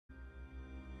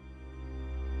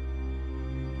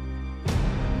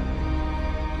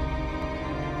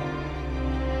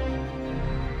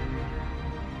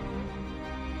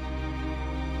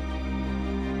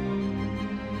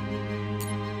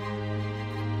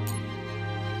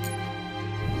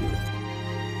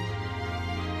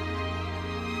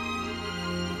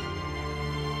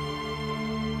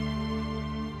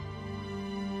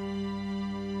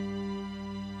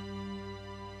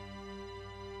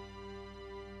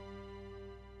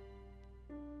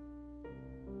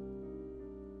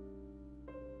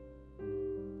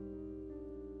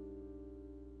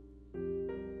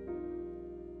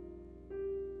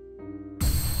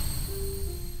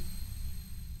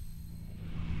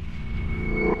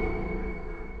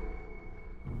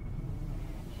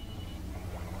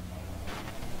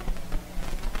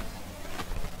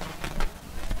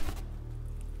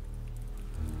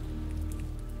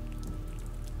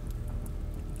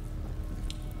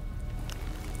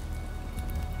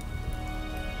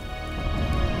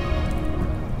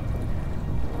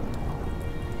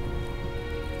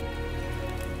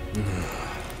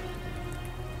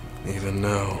Even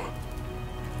now,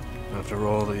 after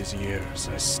all these years,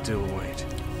 I still wait.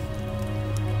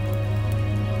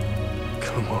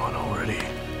 Come on already.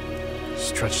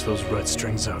 Stretch those red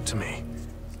strings out to me,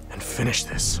 and finish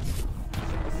this.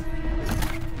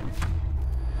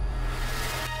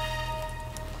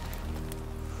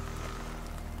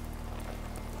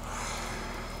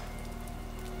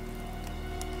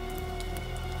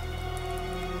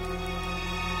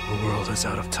 The world is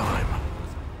out of time.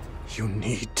 You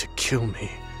need to kill me,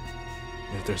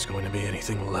 if there's going to be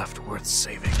anything left worth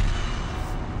saving.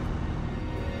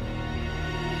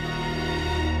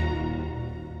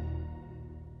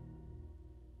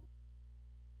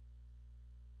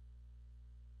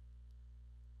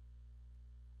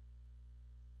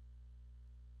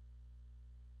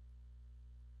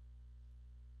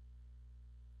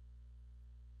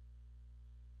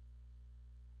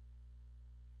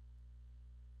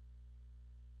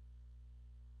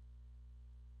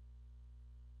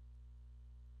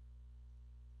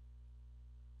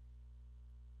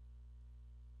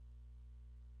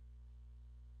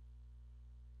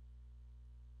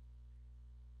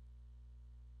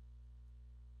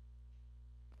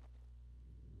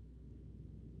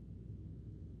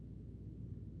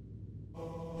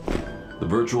 The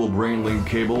virtual brain link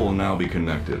cable will now be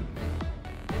connected.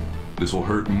 This will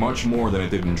hurt much more than it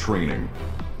did in training.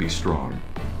 Be strong.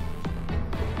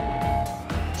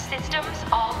 Systems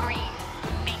all green.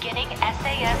 Beginning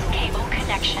SAS cable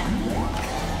connection.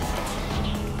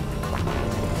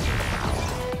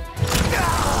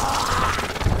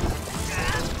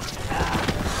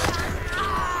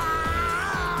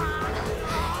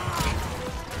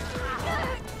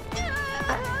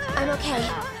 I'm okay.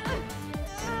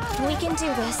 We can do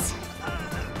this.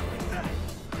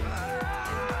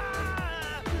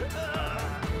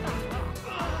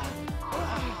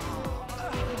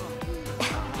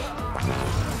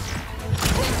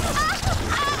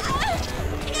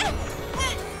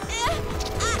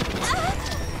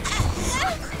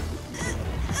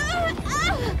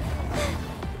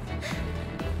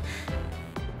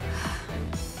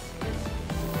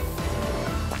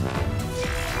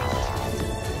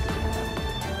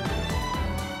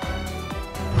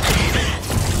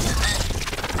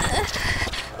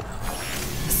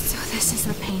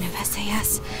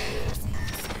 SAS.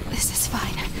 This is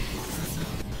fine.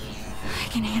 I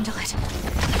can handle it.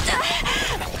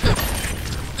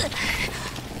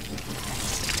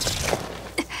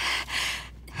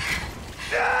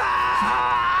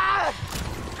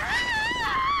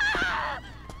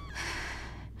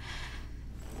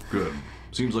 Good.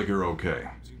 Seems like you're okay.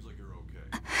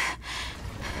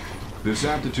 This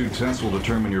aptitude test will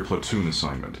determine your platoon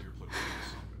assignment.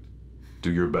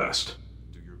 Do your best.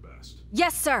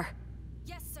 Yes, sir.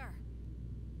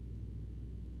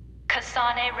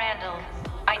 Kasane Randall.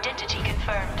 Identity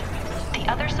confirmed. The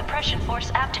other suppression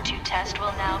force aptitude test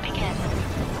will now begin.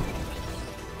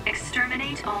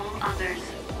 Exterminate all others.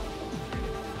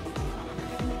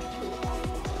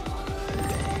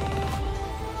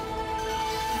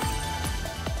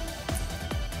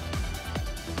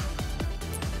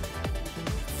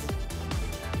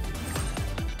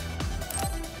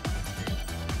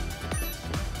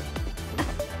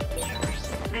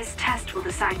 This test will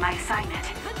decide my assignment.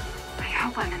 I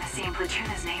hope I'm in the same platoon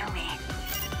as Naomi.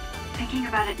 Thinking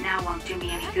about it now won't do me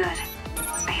any good.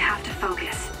 I have to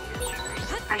focus.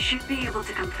 I should be able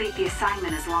to complete the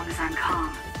assignment as long as I'm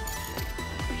calm.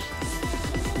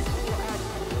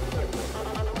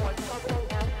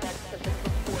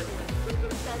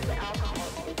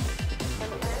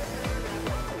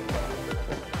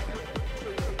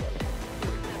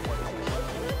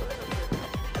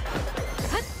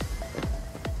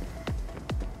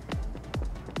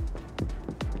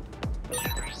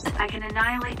 I can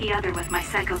annihilate the other with my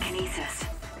psychokinesis.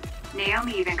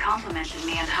 Naomi even complimented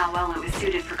me on how well it was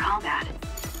suited for combat.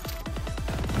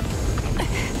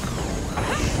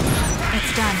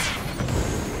 It's done.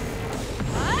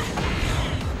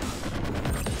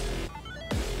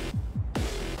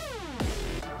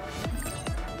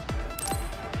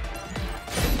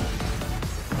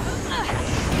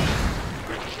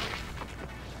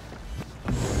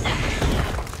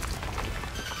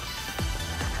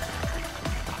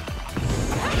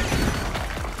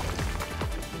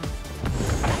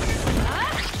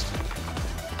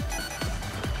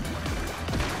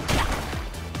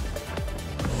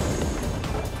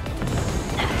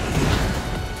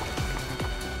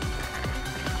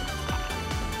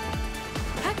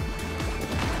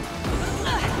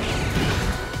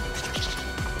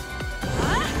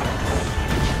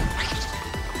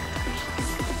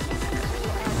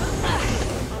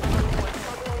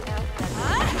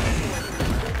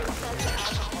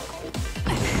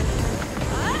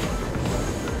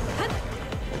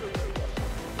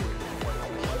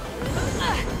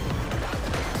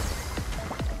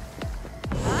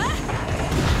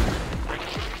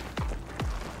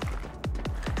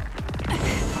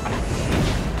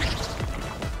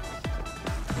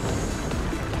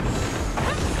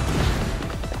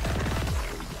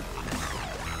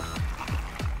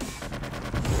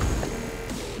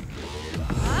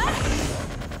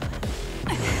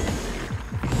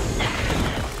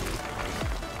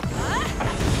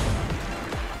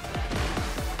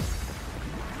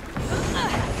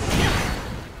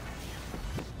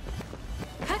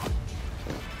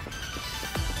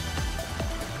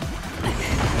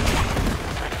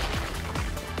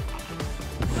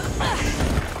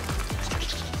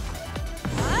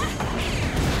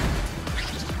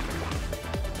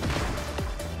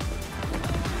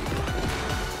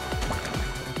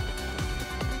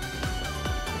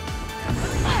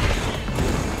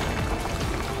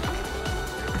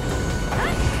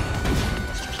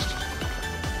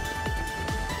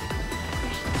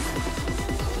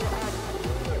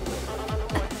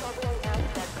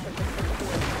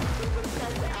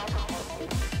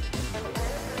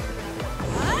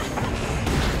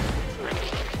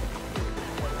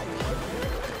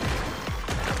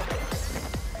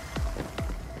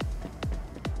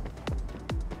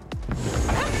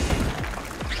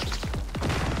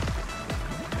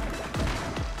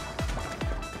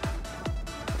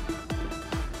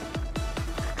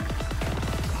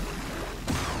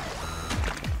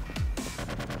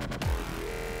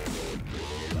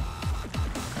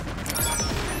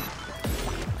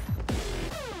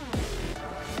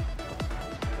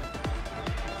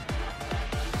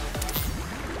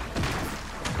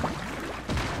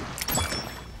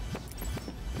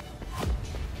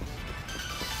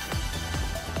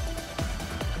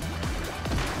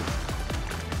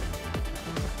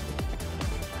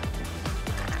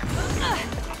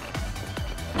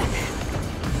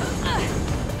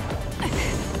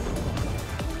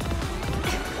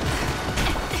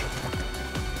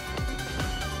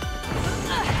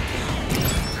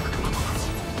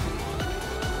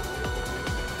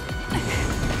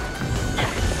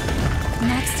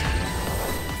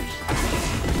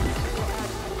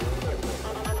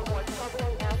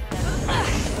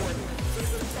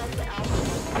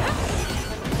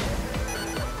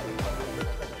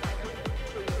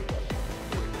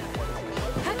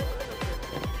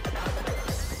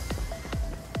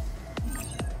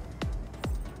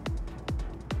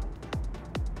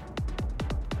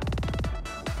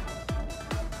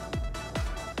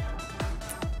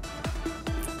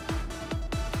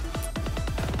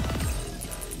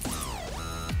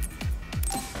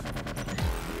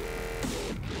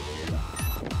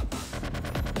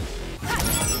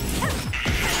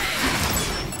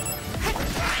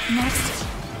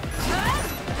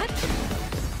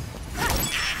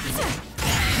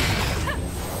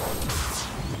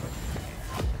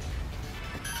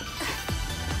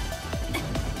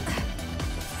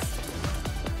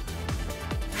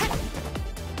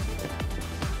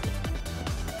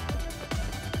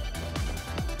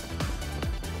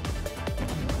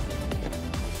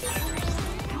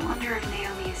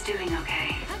 doing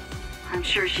okay. I'm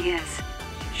sure she is.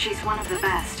 She's one of the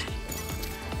best.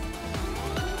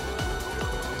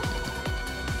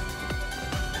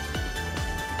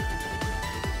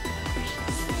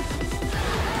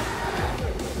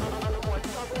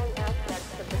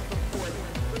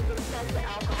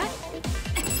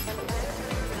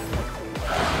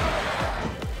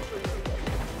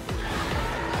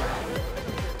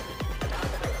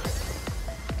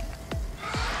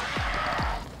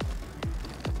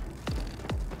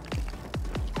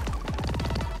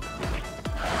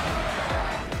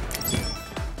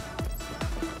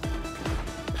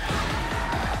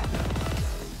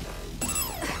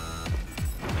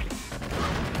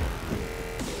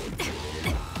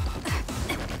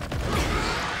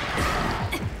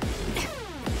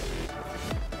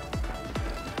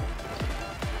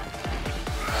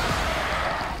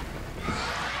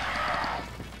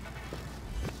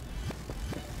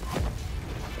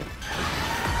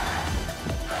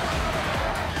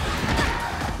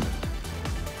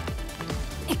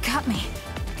 Got me.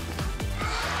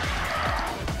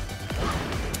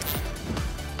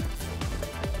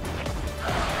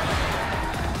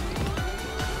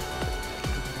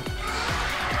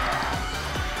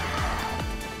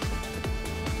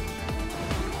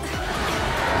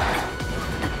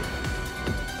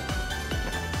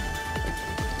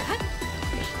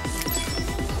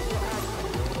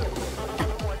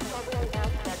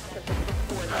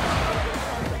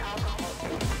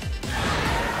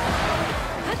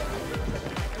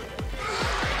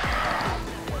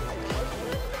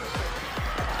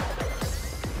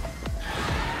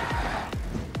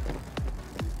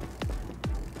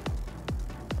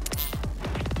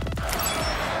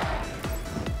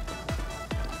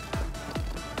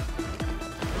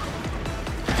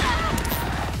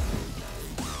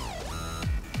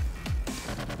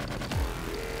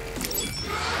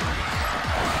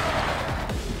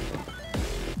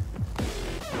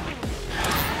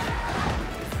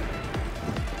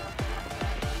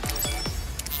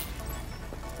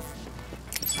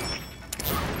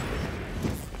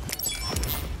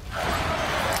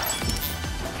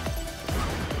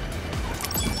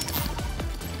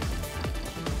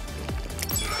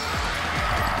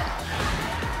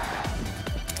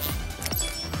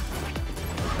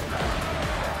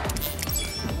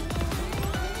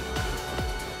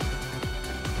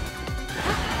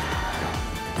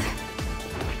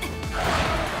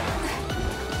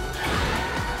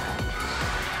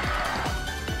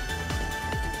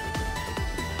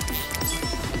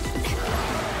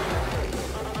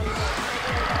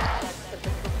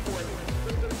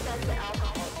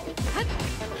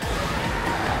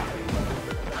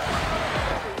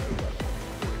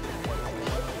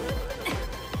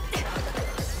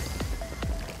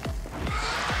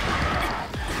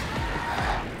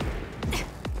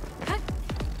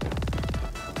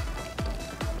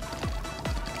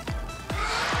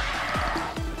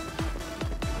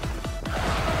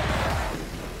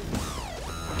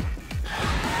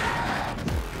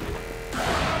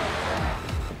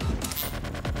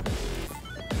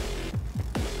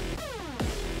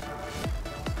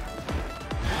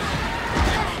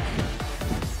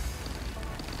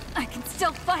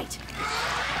 Still fight!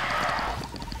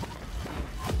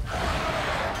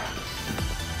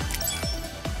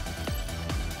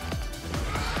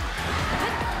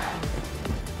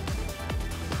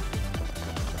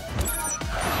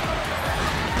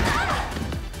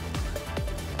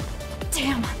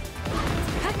 Damn!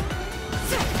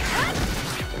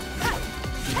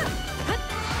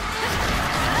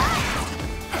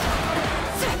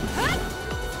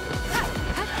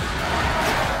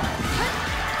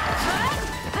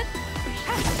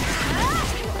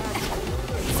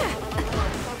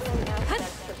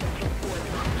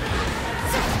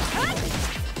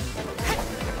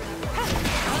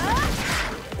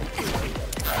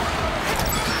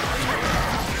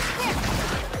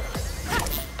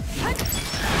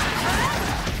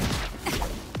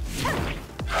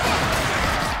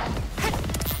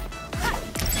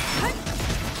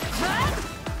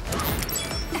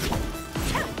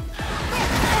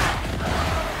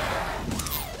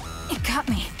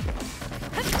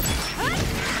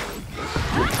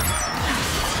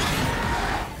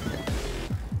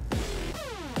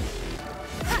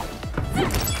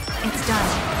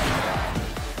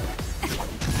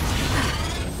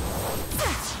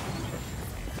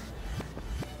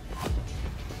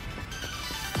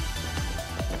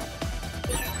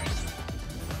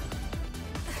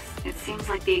 Seems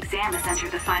like the exam has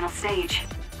entered the final stage.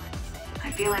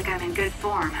 I feel like I'm in good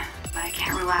form, but I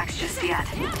can't relax just yet.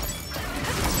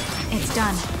 It's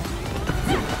done.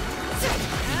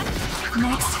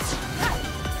 Next.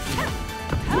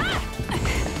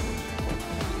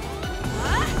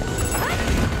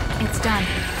 Almost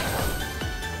done.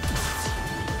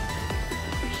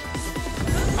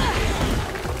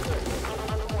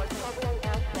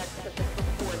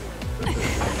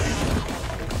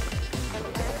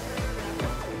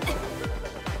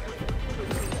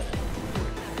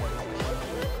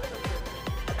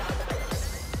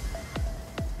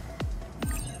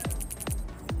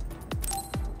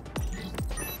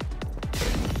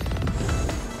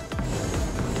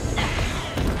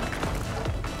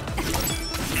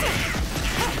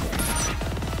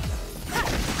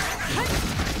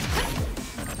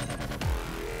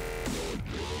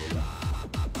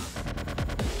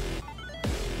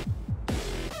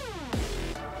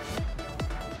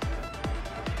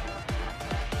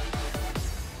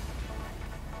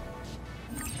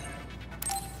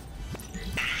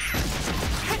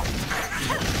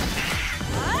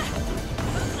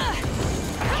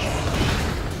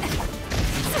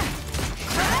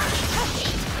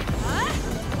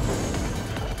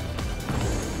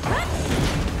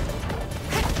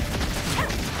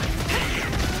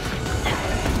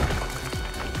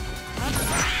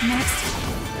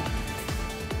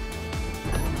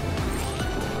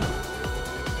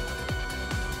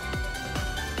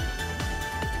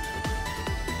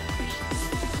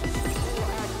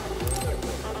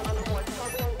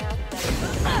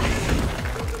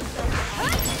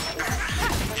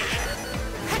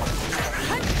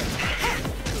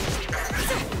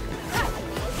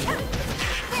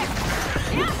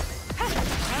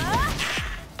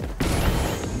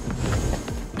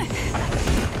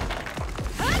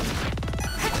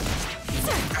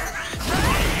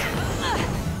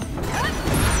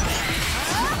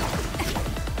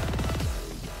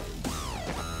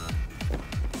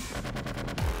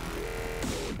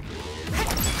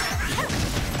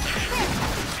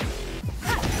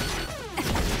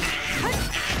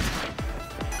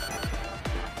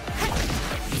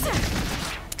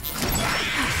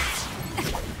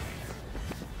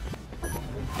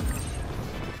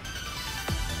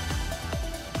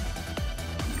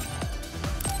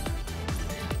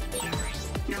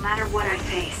 No matter what I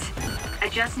face, I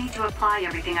just need to apply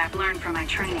everything I've learned from my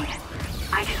training.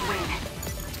 I can win.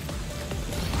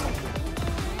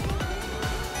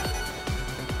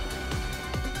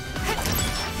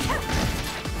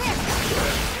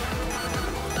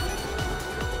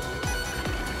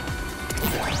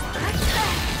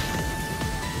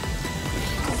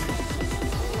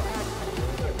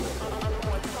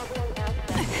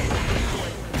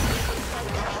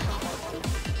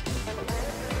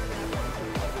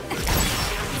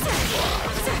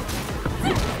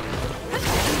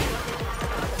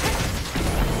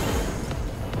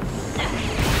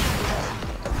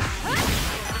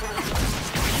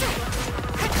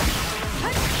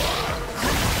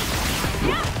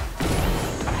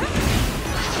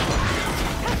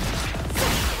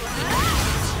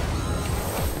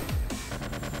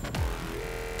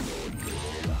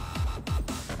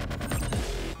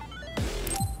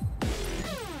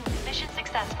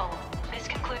 This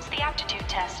concludes the aptitude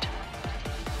test.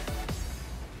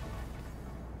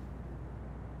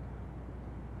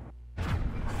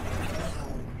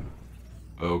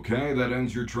 Okay, that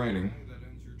ends your training.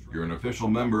 You're an official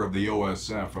member of the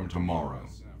OSF from tomorrow.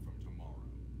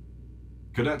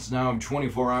 Cadets now have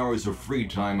 24 hours of free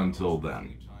time until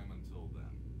then.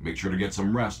 Make sure to get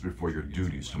some rest before your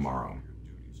duties tomorrow.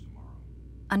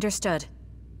 Understood.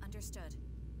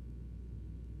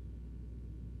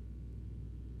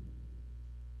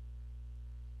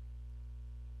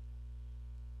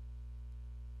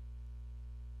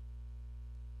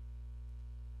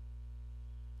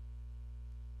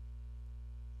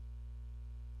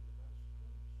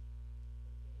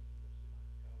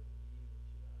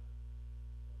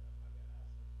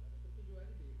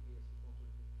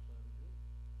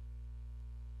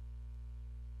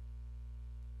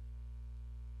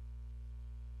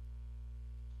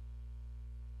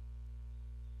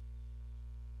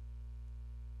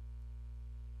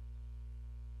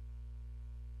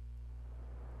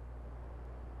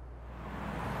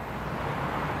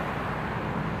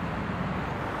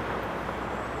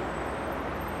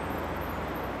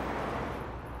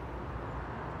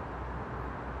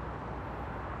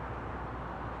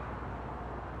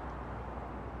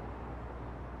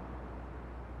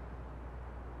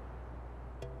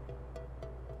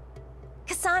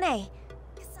 Kasane,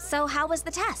 so how was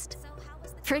the test?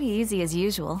 Pretty easy as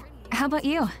usual. How about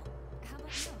you?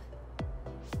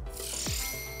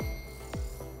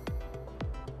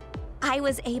 I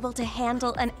was able to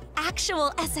handle an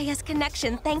actual SAS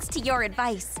connection thanks to your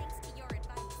advice.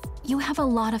 You have a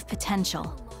lot of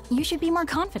potential. You should be more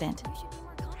confident.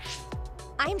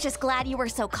 I'm just glad you were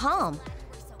so calm.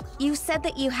 You said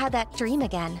that you had that dream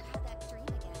again.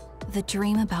 The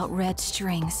dream about red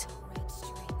strings.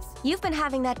 You've been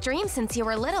having that dream since you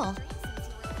were little.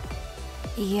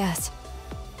 Yes.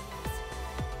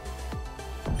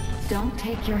 Don't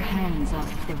take your hands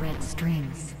off the red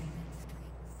strings.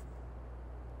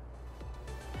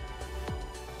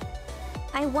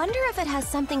 I wonder if it has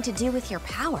something to do with your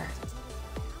power.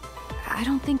 I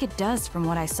don't think it does from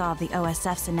what I saw of the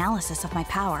OSF's analysis of my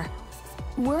power.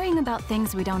 Worrying about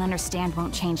things we don't understand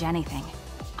won't change anything.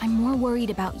 I'm more worried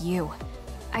about you.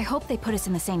 I hope they put us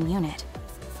in the same unit.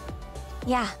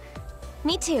 Yeah,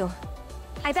 me too.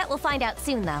 I bet we'll find out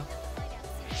soon, though.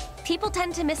 People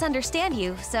tend to misunderstand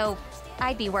you, so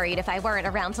I'd be worried if I weren't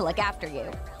around to look after you.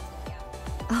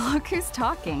 Look who's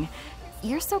talking.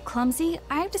 You're so clumsy,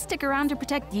 I have to stick around to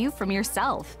protect you from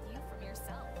yourself.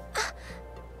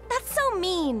 That's so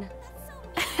mean.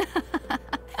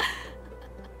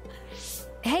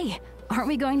 Hey, aren't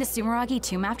we going to Sumeragi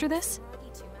Tomb after this?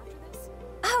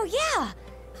 Oh yeah!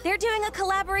 They're doing a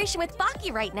collaboration with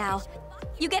Baki right now.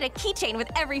 You get a keychain with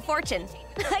every fortune.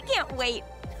 I can't wait.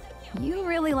 You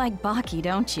really like Baki,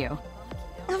 don't you?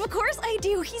 Of course I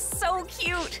do, he's so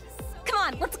cute. Come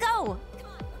on, let's go.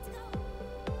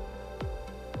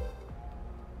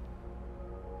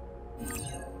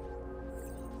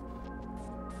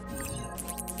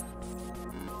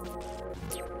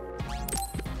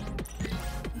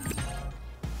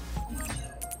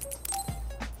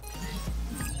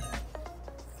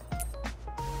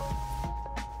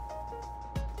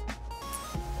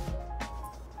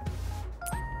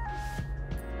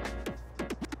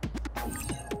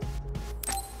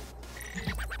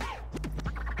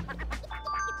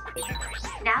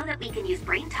 Now that we can use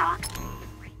brain talk.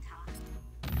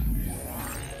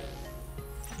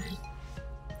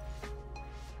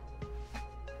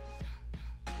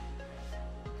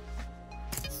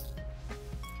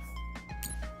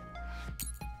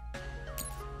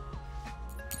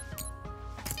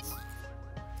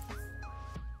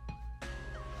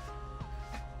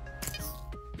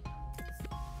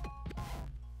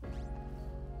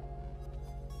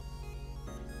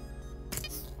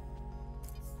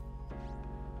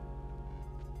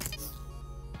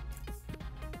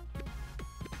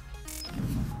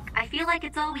 I feel like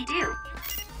it's all we do.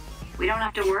 We don't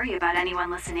have to worry about anyone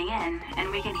listening in, and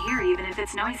we can hear even if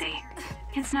it's noisy.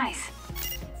 It's nice.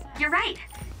 You're right.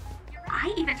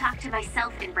 I even talk to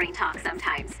myself in brain talk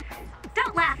sometimes.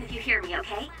 Don't laugh if you hear me,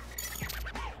 okay?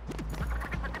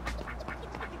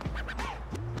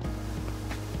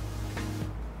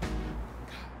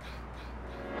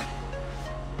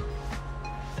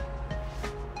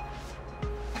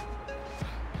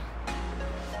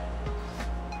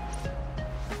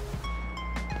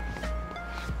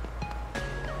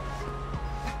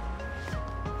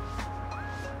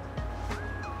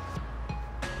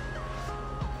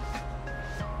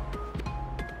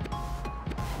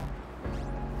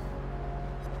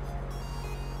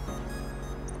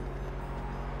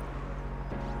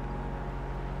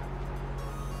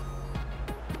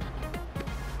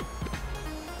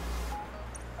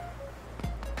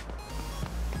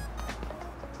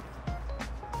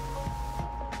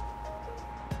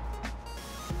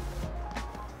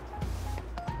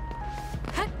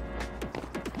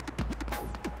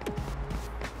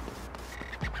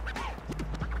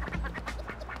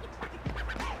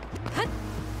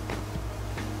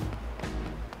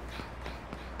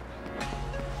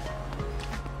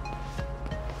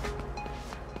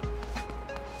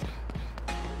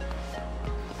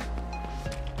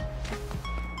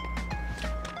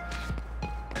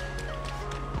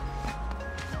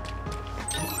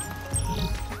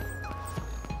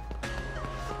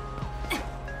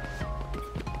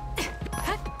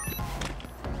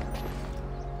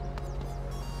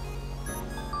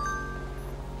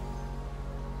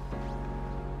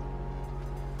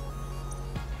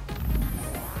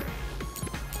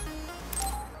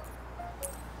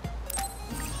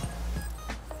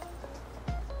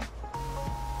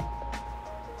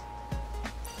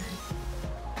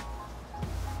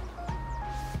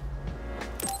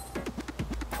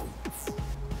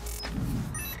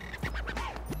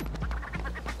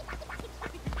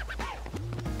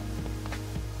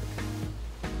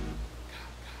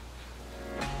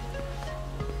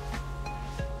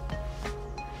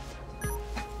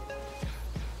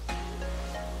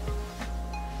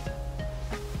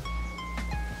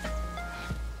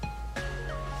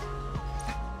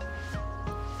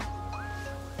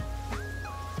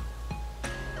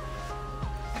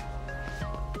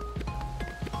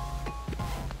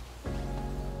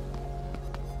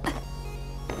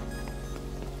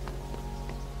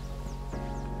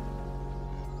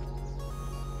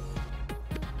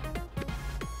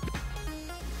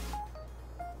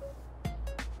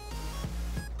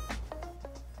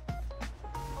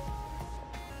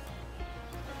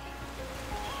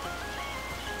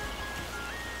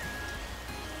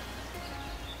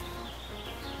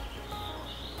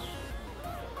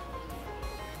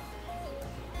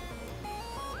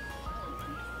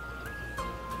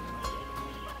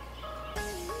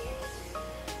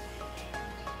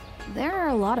 There are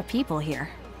a lot of people here.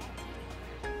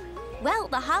 Well,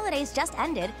 the holidays just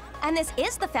ended, and this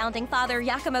is the founding father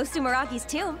Yakumo Sumeragi's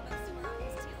tomb.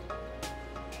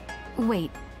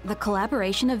 Wait, the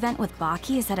collaboration event with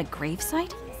Baki is at a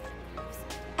gravesite?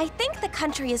 I think the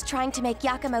country is trying to make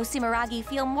Yakumo Sumeragi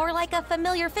feel more like a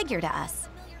familiar figure to us.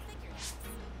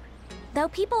 Though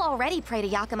people already pray to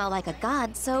Yakumo like a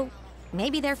god, so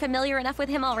maybe they're familiar enough with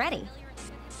him already.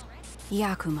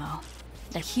 Yakumo,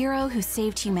 the hero who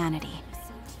saved humanity.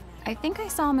 I think I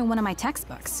saw him in one of my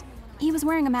textbooks. He was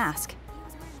wearing a mask.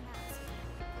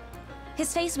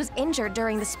 His face was injured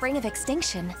during the Spring of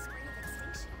Extinction.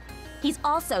 He's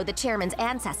also the chairman's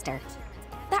ancestor.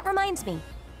 That reminds me,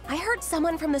 I heard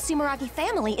someone from the Sumeragi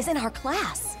family is in our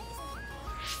class.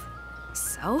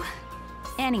 So?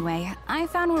 Anyway, I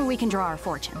found where we can draw our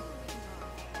fortune.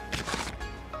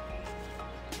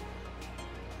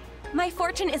 My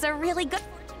fortune is a really good...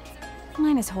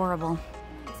 Mine is horrible.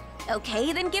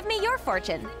 Okay, then give me your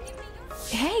fortune.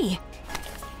 Hey!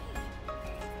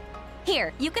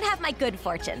 Here, you can have my good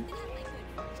fortune.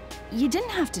 You didn't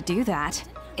have to do that.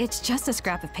 It's just a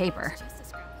scrap of paper.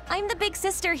 I'm the big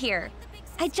sister here.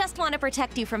 I just want to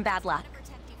protect you from bad luck.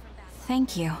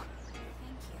 Thank you.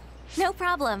 No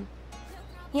problem.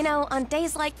 You know, on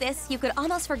days like this, you could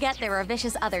almost forget there are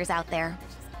vicious others out there.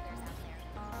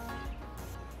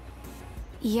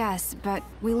 Yes, but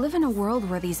we live in a world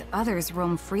where these others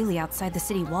roam freely outside the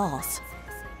city walls.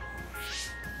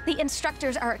 The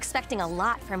instructors are expecting a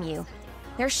lot from you.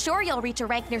 They're sure you'll reach a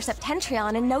rank near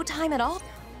Septentrion in no time at all.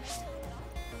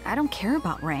 I don't care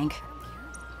about rank.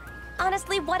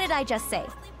 Honestly, what did I just say?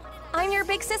 I'm your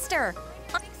big sister.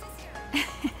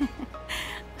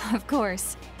 Of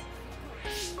course.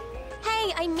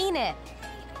 Hey, I mean it.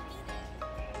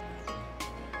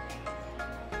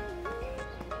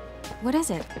 What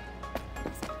is it?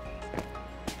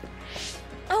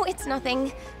 Oh, it's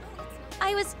nothing.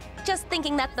 I was just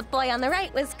thinking that the boy on the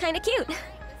right was kind of cute.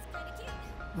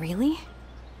 Really?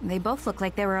 They both look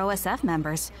like they were OSF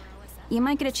members. You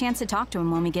might get a chance to talk to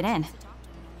him when we get in.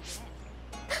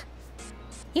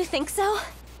 You think so?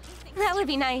 That would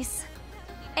be nice.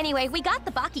 Anyway, we got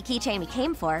the Baki keychain we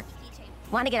came for.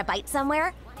 Want to get a bite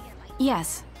somewhere?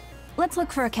 Yes. Let's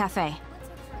look for a cafe.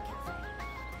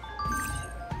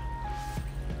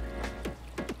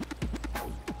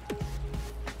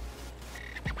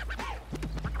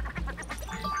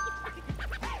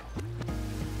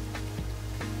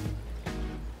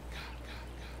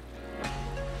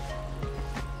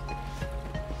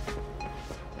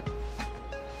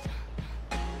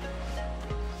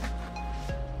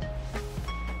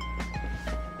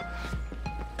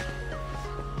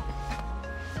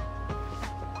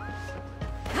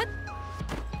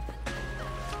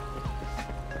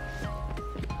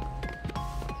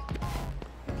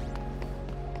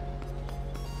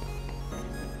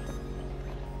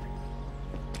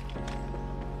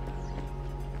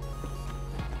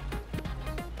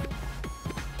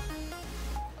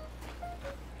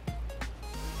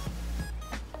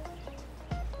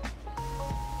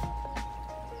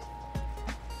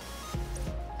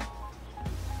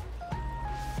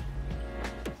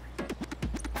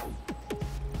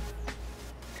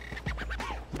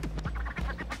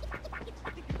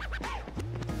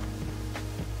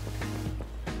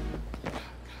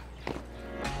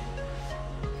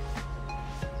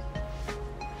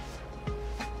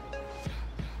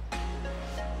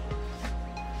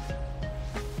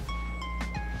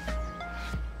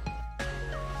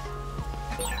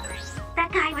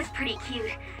 That guy was pretty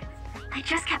cute. I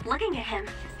just kept looking at him.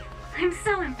 I'm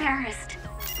so embarrassed.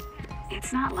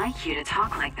 It's not like you to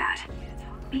talk like that.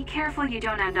 Be careful you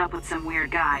don't end up with some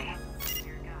weird guy.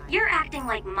 You're acting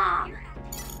like Mom.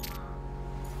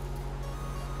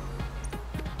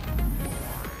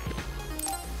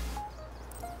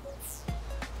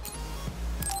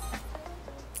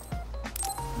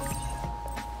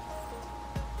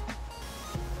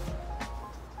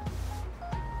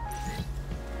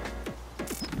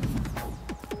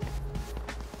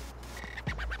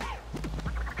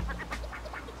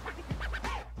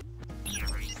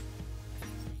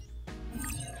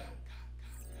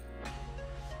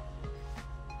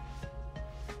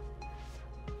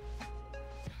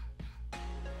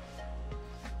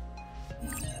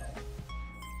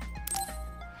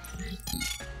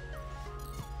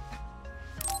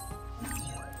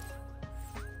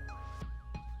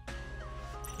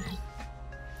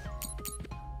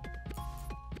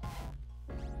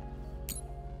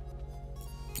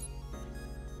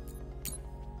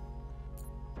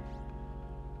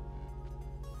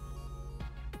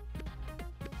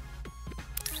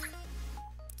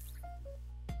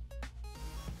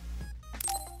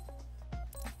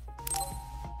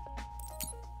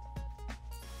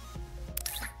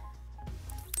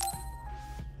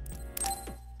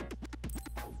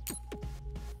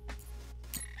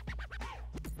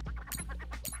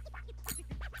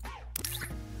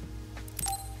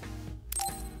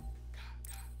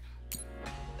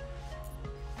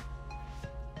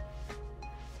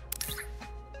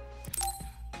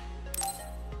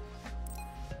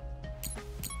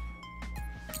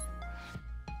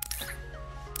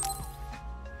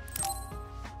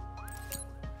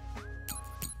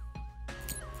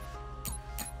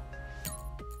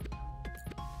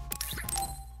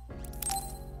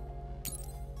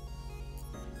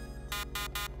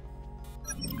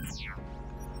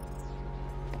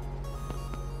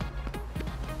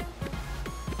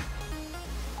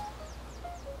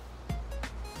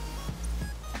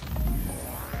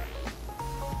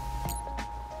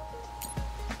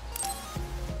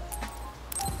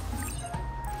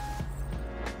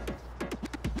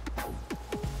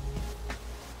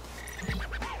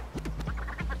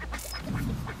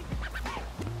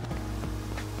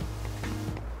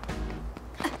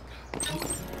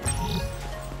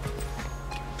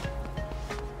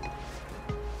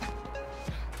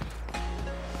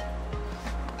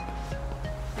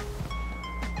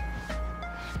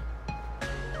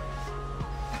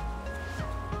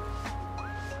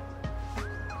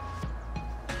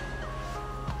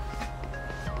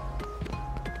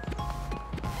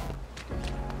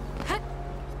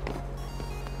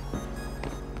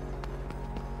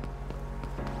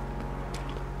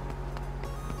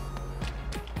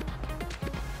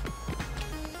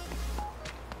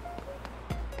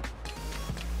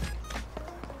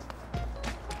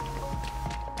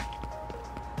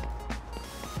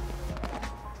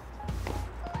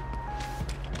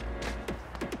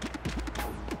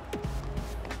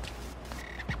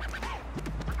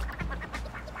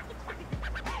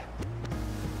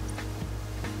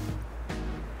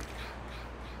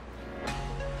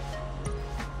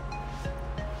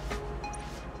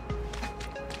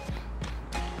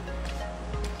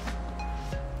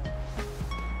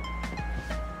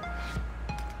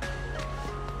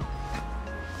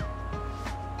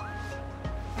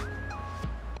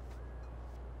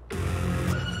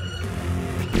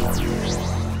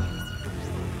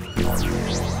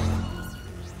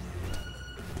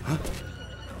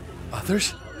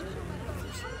 others?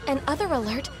 An other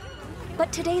alert?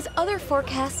 But today's other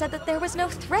forecast said that there was no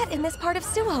threat in this part of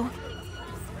Suo.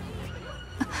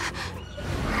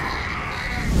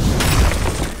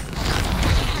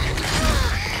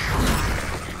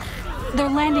 They're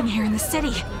landing here in the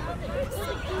city.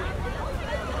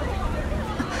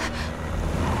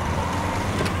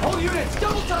 All units,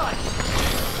 double time!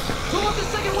 Pull up the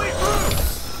second wave through!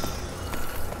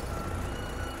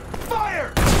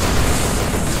 Fire!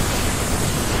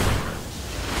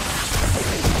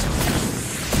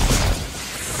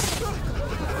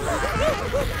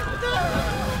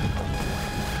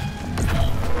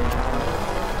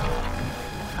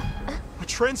 A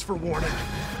transfer warning.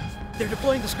 They're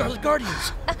deploying the Scarlet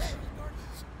Guardians.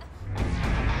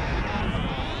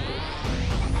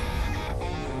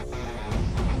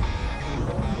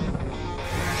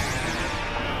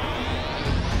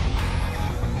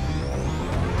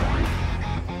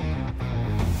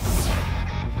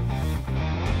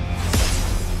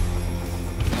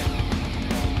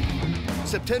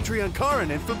 Septentrion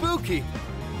Karin and Fubuki.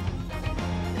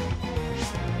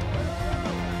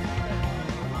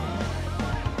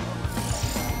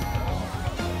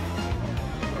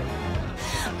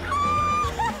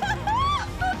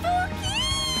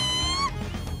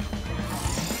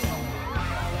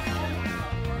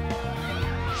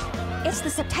 It's the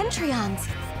Septentrions.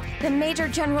 The Major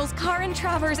Generals Karin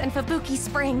Travers and Fubuki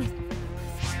Spring.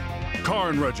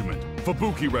 Karin Regiment,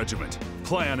 Fubuki Regiment,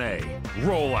 Plan A,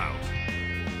 roll out.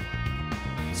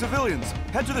 Civilians,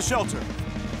 head to the shelter.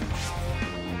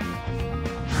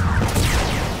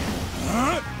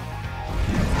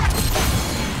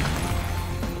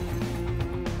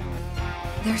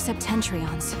 They're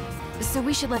Septentrions, so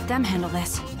we should let them handle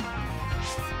this.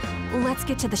 Let's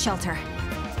get to the shelter.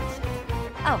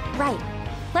 Oh, right.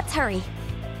 Let's hurry.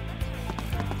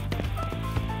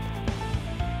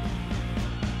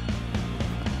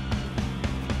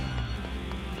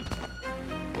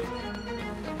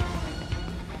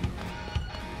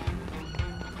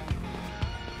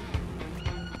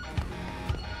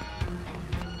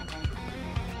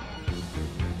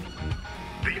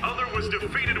 The other was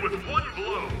defeated with one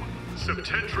blow.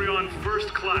 Septentrion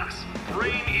First Class,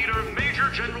 Brain Eater Major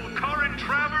General Karin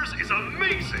Travers is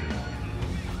amazing!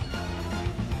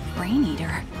 Brain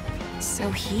Eater?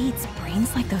 So he eats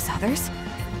brains like those others?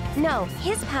 No,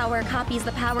 his power copies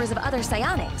the powers of other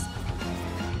psionics.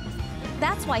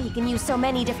 That's why he can use so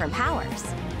many different powers.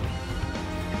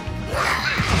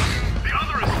 The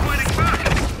other is fighting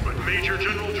back, but Major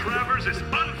General Travers is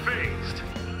unfazed.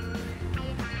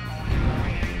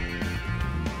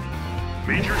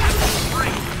 Major General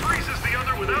Spring freezes the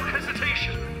other without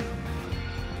hesitation.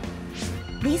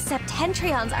 These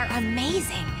Septentrions are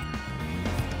amazing.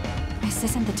 This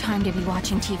isn't the time to be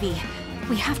watching TV.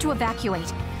 We have to evacuate.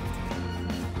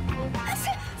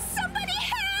 Somebody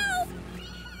help!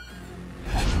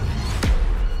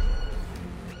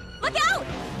 Look out!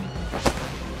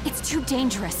 It's too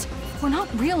dangerous. We're not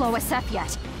real OSF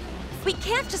yet. We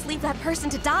can't just leave that person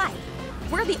to die.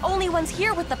 We're the only ones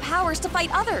here with the powers to fight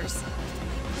others.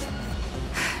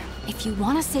 If you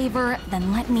want to save her,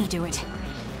 then let me do it.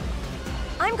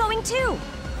 I'm going too.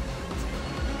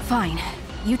 Fine.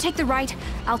 You take the right,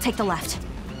 I'll take the left.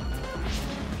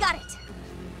 Got it.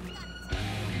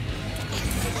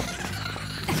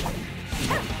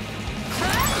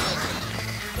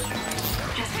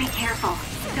 Just be careful.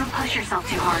 Don't push yourself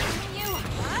too hard.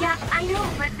 Yeah, I know,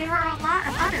 but there are a lot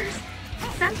of others.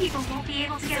 Some people won't be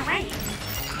able to get away.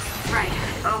 Right,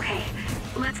 okay.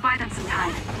 Let's buy them some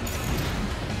time.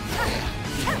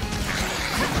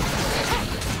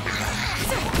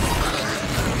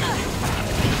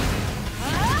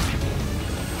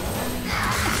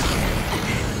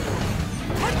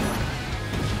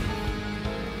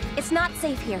 It's not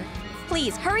safe here.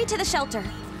 Please, hurry to the shelter.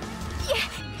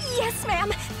 Yes,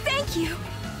 ma'am. Thank you.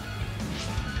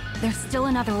 There's still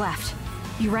another left.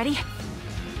 You ready?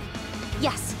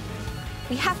 Yes.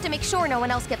 We have to make sure no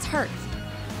one else gets hurt.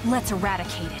 Let's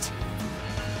eradicate it.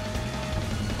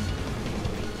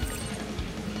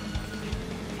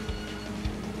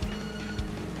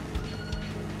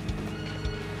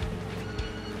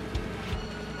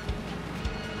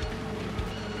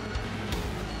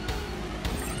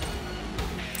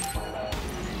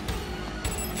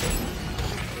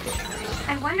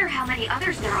 I wonder how many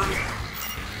others there are.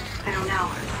 I don't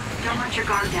know. Don't let your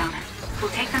guard down. We'll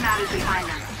take them out as we find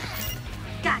them.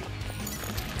 Got it.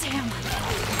 Damn.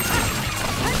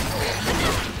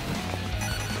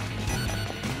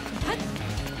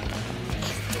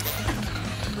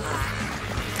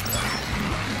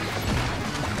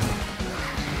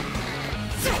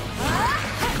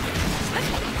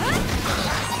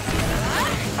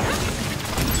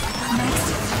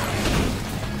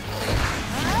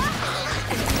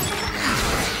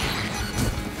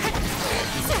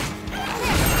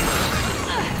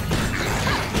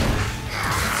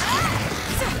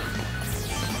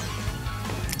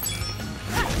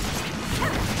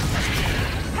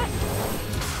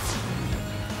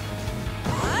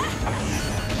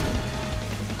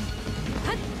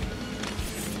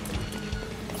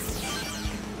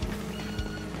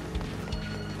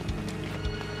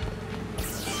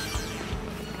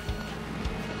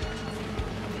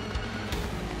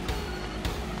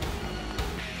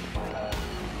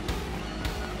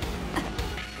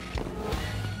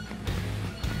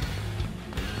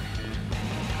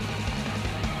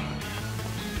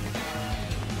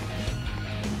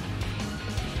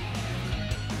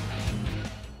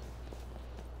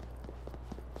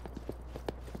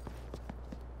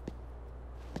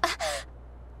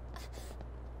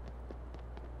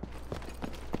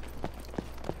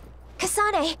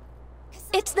 Kasane!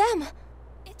 It's them!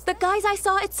 The guys I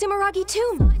saw at Sumeragi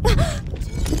Tomb!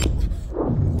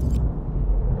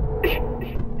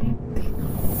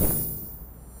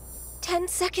 10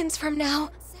 seconds from now.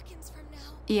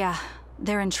 Yeah,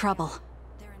 they're in trouble.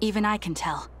 Even I can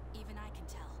tell.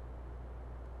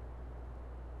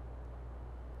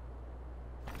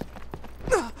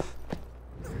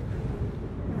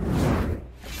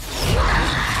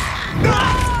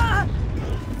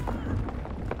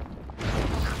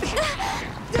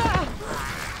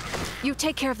 You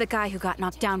take care of the guy who got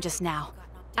knocked down just now.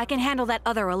 I can handle that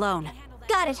other alone.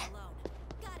 Got it.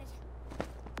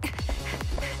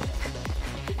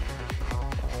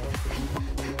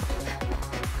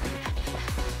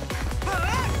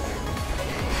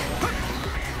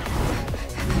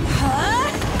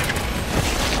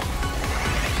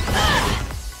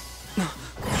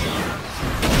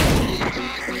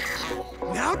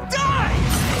 Now die!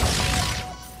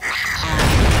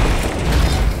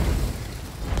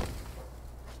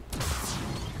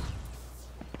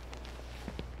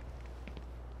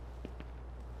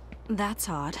 That's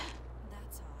odd.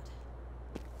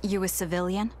 You a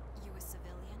civilian?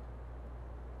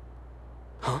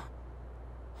 Huh?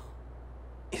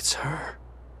 It's her.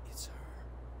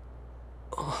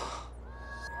 Oh.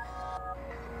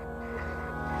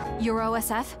 You're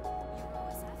OSF?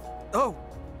 Oh,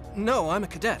 no, I'm a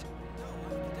cadet.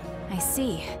 I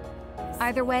see.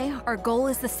 Either way, our goal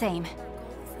is the same.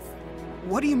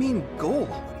 What do you mean, goal?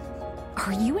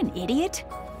 Are you an idiot?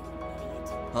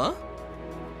 Huh?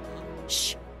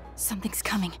 Shh. Something's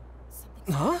coming.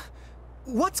 Huh?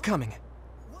 What's coming?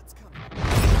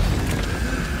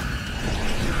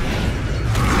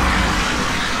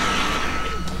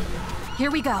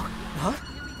 Here we go. Huh?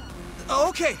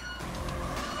 Okay.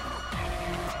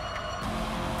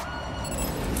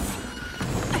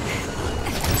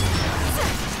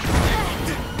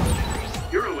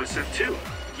 You're OSF too.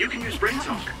 You can use brain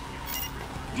talk.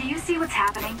 Do you see what's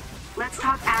happening? Let's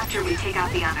talk after we take out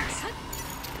the others.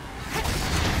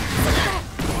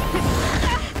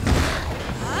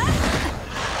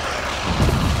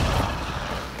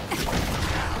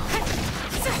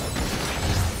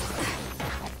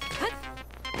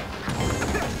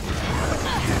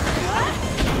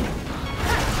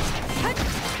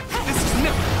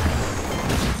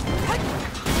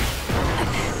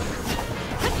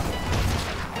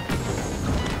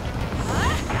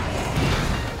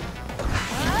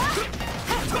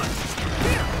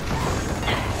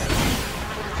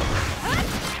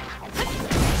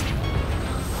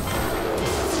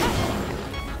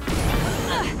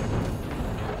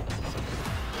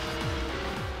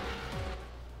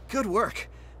 Good work.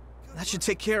 That should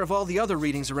take care of all the other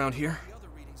readings around here.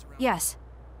 Yes.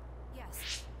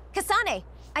 Kasane!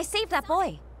 I saved that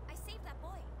boy!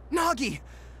 Nagi!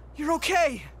 You're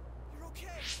okay!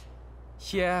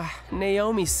 Yeah,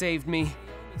 Naomi saved me.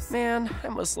 Man, I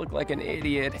must look like an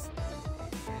idiot.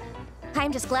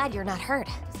 I'm just glad you're not hurt.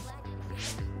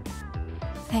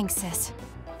 Thanks, sis.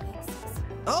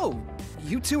 Oh,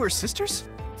 you two are sisters?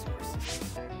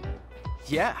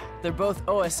 Yeah, they're both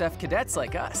OSF cadets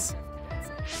like us.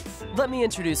 Let me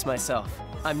introduce myself.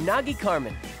 I'm Nagi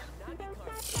Carmen.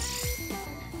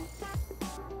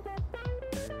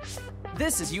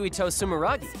 This is Yuito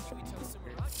Sumeragi.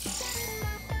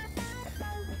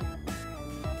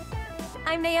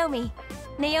 I'm Naomi.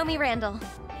 Naomi Randall.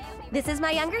 This is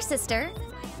my younger sister.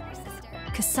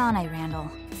 Kasane Randall.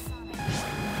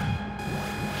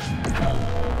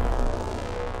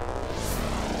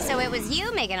 So it was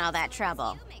you making all that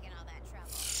trouble.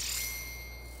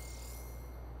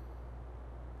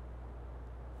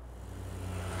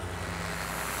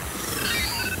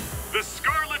 The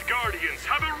Scarlet Guardians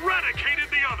have eradicated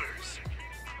the others!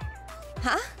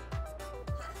 Huh?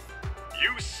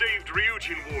 You saved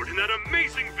Ryujin Ward in that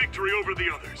amazing victory over the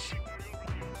others.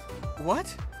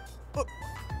 What?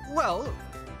 Well...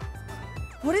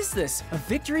 What is this? A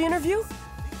victory interview?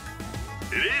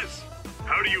 It is.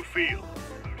 How do you feel?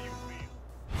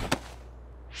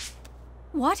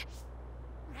 What?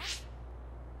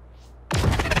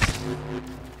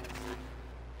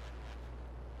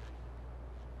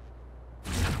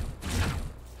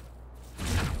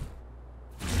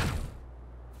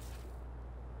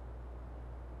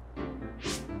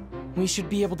 We should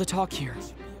be able to talk here.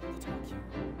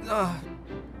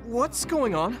 What's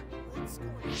going on?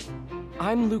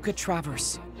 I'm Luca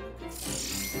Travers.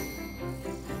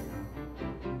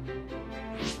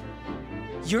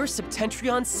 You're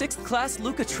Septentrion 6th class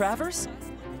Luca Travers?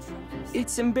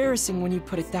 It's embarrassing when you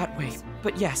put it that way,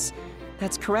 but yes,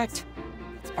 that's correct.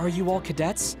 Are you all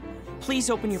cadets? Please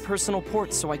open your personal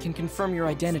ports so I can confirm your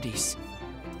identities.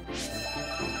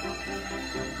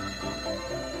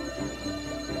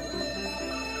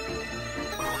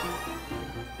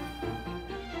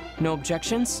 No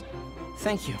objections?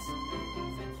 Thank you.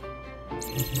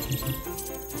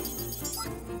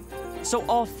 So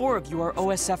all 4 of you are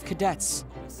OSF cadets.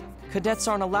 Cadets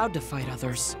aren't allowed to fight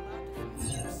others.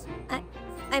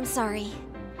 I'm sorry.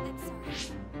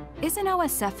 Isn't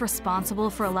OSF responsible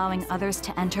for allowing others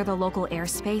to enter the local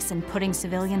airspace and putting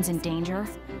civilians in danger?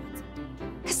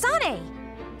 Kasane!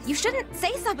 You shouldn't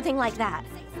say something like that.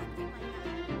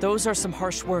 Those are some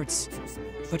harsh words.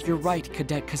 But you're right,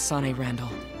 Cadet Kasane Randall.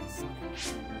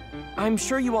 I'm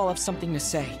sure you all have something to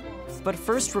say. But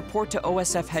first, report to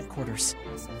OSF headquarters.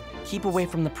 Keep away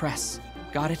from the press.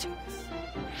 Got it?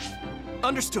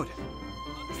 Understood.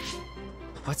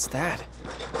 What's that?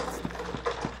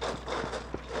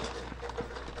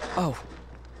 Oh,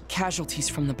 casualties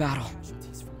from the battle.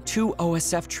 2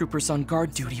 OSF troopers on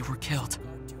guard duty were killed.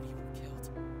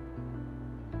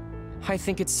 I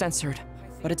think it's censored,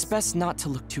 but it's best not to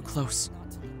look too close.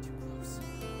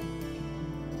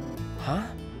 Huh?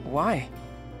 Why?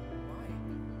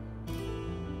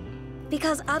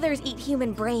 Because others eat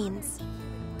human brains.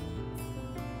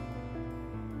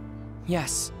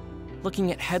 Yes.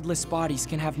 Looking at headless bodies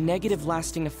can have negative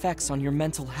lasting effects on your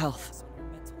mental health.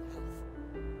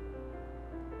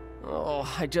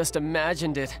 Oh, I just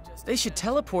imagined it. They should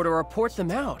teleport or report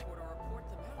them out.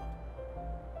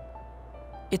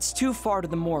 It's too far to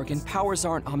the morgue and powers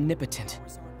aren't omnipotent.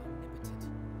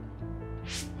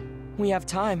 We have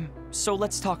time, so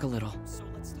let's talk a little.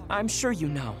 I'm sure you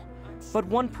know, but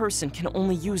one person can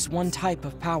only use one type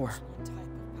of power.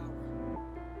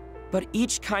 But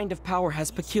each kind of power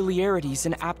has peculiarities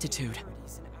and aptitude.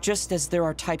 Just as there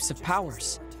are types of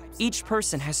powers, each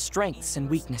person has strengths and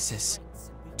weaknesses.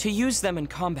 To use them in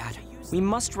combat, we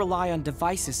must rely on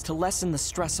devices to lessen the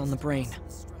stress on the brain.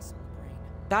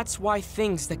 That's why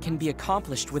things that can be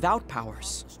accomplished without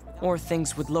powers, or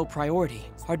things with low priority,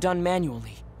 are done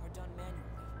manually.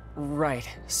 Right,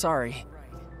 sorry.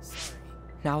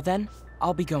 Now then,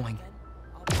 I'll be going.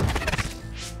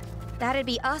 That'd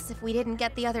be us if we didn't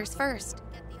get the others first.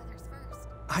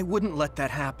 I wouldn't let that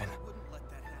happen.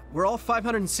 We're all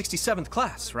 567th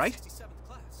class, right?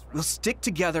 We'll stick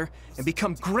together and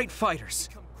become great fighters.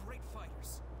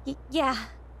 Yeah.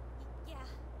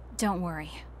 Don't worry.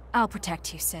 I'll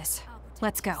protect you, sis.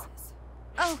 Let's go.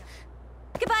 Oh,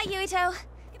 goodbye, Yuito.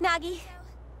 Nagi.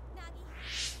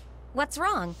 What's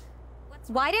wrong?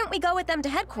 Why didn't we go with them to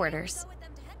headquarters?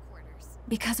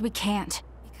 Because we can't.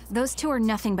 Those 2 are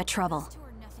nothing but trouble.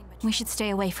 We should stay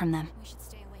away from them.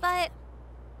 But...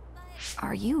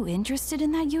 Are you interested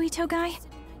in that Yuito guy?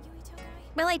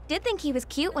 Well, I did think he was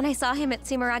cute when I saw him at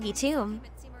Sumeragi Tomb.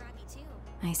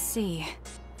 I see.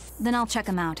 Then I'll check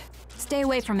him out. Stay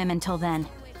away from him until then.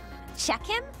 Check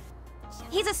him?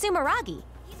 He's a Sumeragi.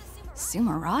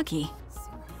 Sumeragi?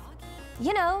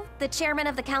 You know, the chairman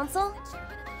of the council.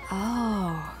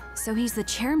 Oh, so he's the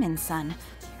chairman's son.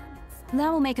 That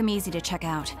will make him easy to check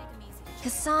out.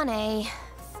 Kasane...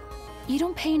 You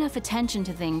don't pay enough attention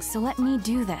to things, so let me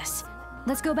do this.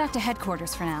 Let's go back to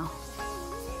headquarters for now.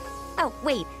 Oh,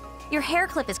 wait. Your hair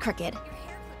clip is crooked.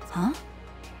 Huh?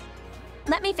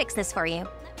 Let me fix this for you.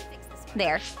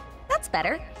 There. That's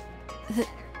better.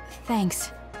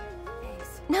 Thanks.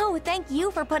 No, thank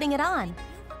you for putting it on.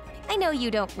 I know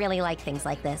you don't really like things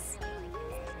like this.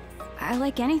 I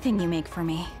like anything you make for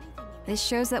me. This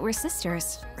shows that we're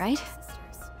sisters, right?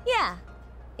 Yeah.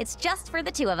 It's just for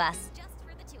the 2 of us.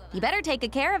 You better take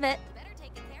good care of it.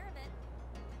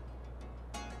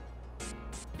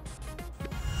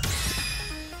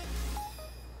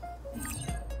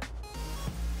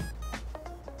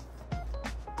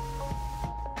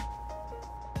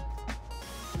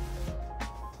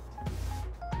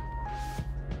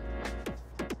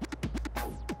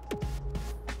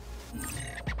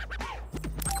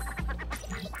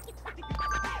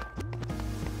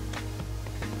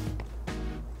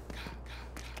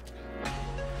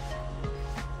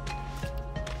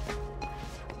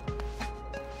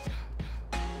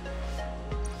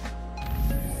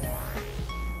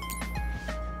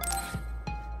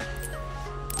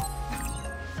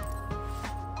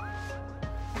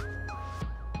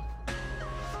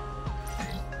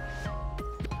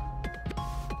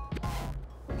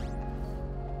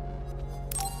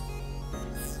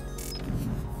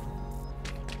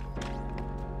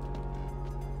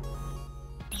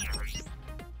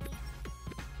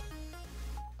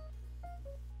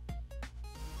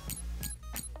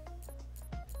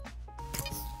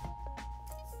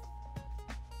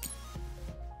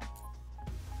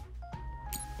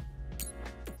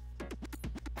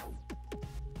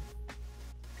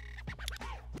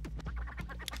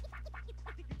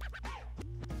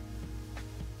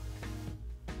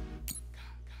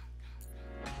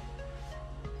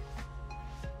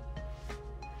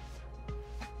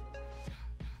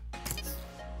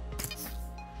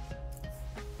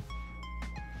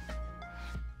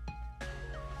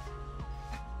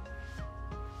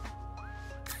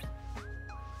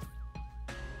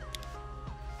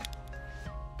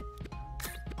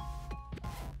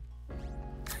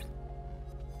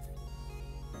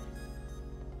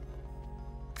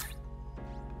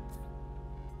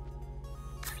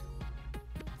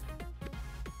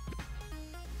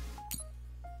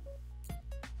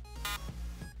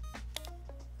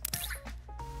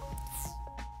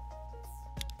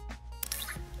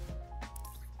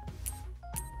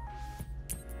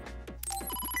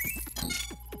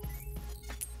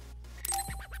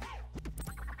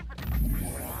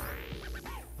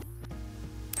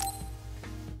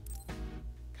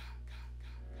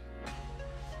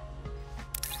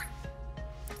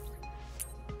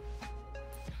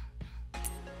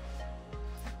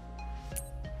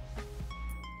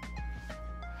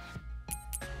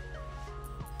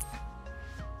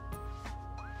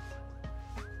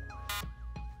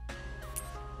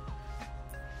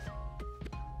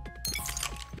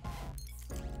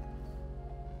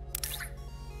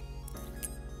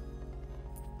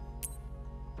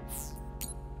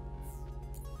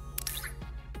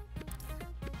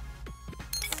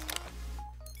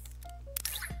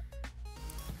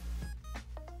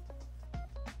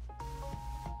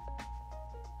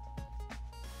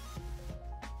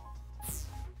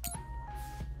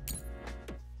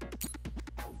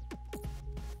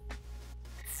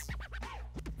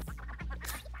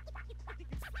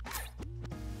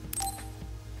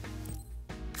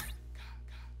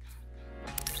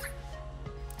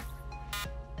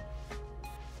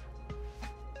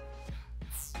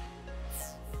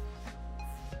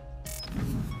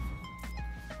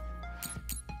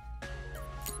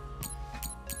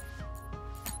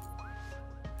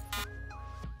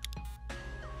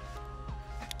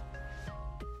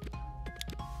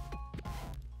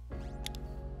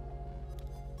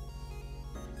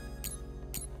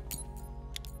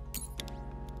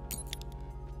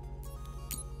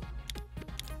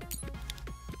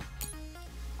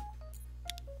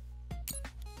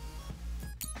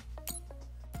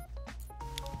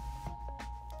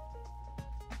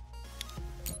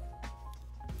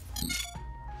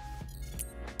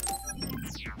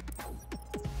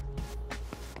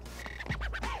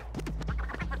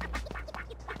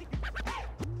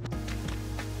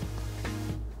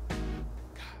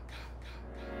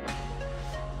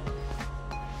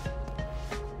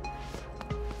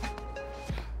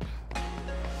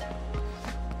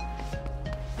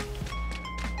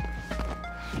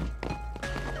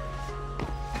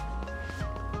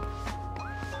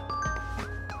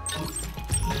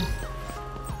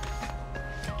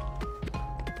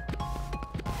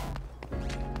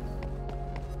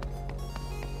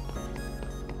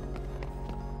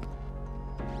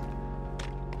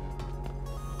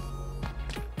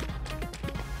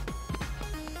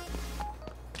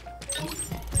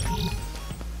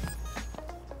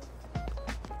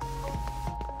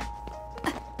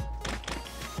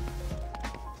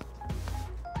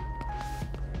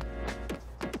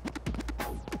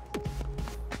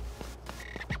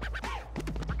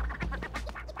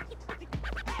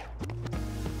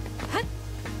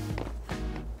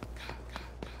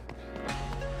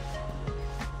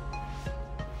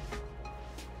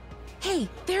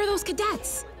 There are those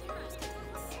cadets!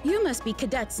 You must be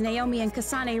cadets Naomi and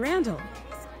Kasane Randall.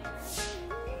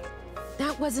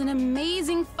 That was an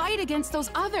amazing fight against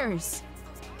those others!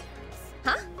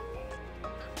 Huh?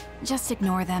 Just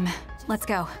ignore them. Let's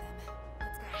go.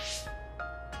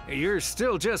 You're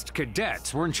still just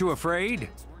cadets, weren't you afraid?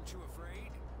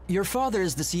 Your father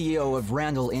is the CEO of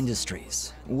Randall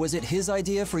Industries. Was it his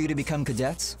idea for you to become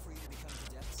cadets?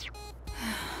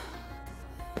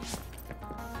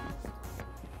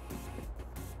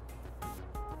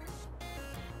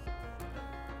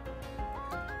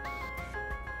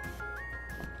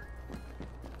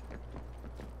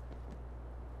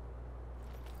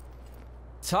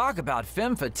 Talk about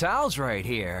femme fatales right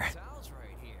here.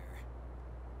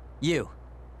 You're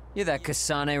that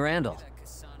Kasane Randall.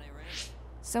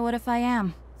 So what if I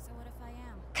am?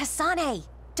 Kasane,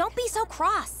 don't be so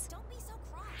cross.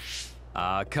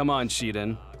 Come on,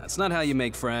 Shiden. That's not how you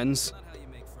make friends.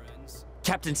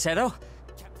 Captain Seto?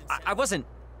 I wasn't...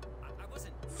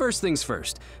 First things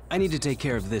first, I need to take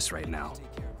care of this right now.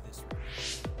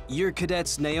 You're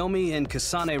cadets Naomi and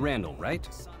Kasane Randall, right?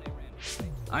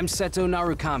 I'm Seto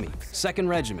Narukami, 2nd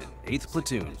Regiment, 8th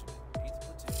Platoon.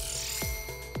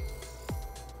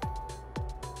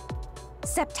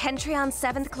 Septentrion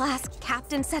 7th Class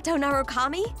Captain Seto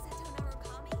Narukami?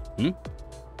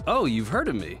 Oh, you've heard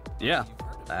of me. Yeah,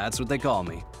 that's what they call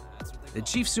me. The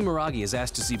Chief Sumeragi has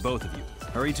asked to see both of you.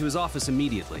 Hurry to his office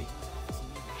immediately.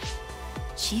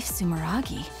 Chief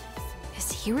Sumeragi?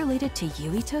 Is he related to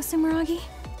Yuito Sumeragi?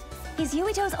 He's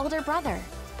Yuito's older brother.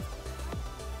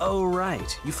 Oh,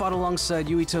 right. You fought alongside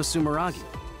Yuito Sumeragi.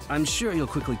 I'm sure you'll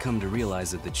quickly come to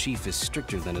realize that the Chief is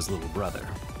stricter than his little brother.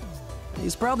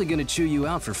 He's probably gonna chew you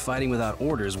out for fighting without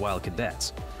orders while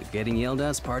cadets, but getting yelled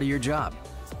at's part of your job.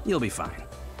 You'll be fine.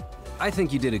 I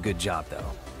think you did a good job, though.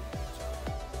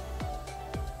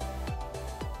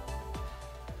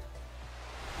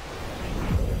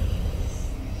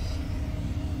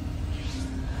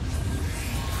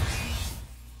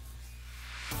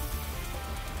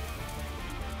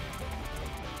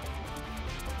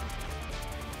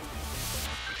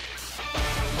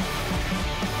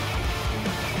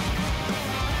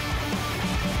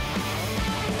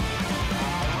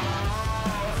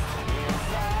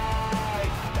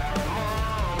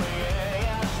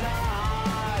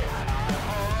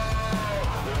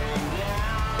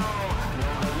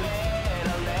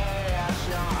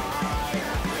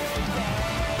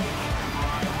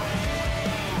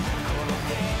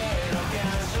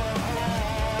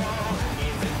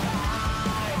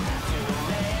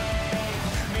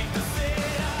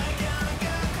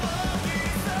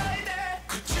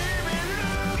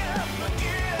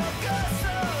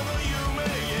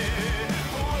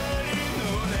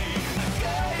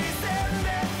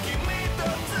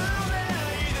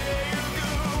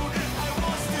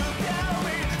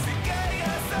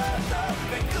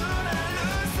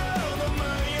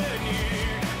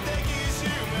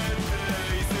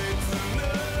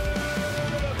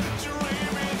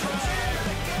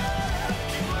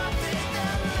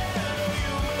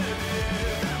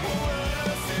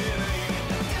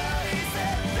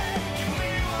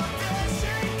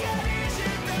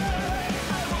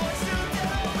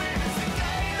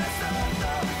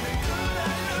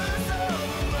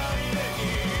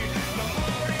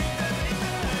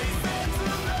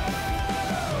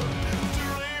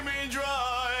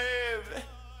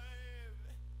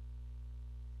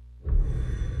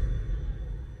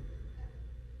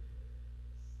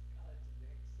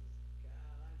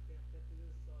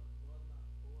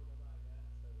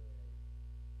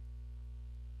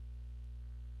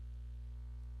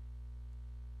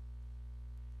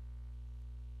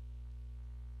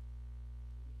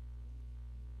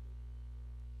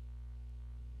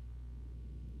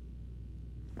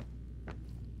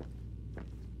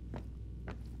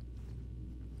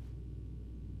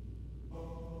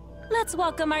 Let's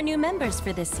welcome our new members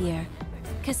for this year.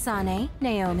 Kasane,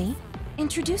 Naomi,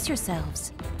 introduce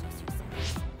yourselves.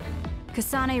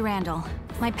 Kasane Randall.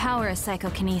 My power is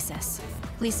psychokinesis.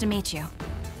 Pleased to meet you.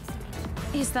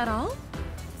 Is that all?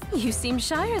 You seem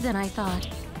shyer than I thought.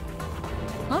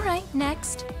 All right,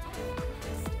 next.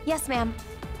 Yes, ma'am.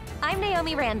 I'm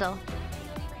Naomi Randall.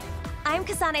 I'm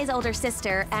Kasane's older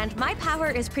sister, and my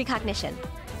power is precognition.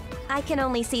 I can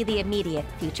only see the immediate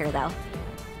future, though.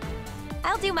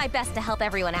 I'll do my best to help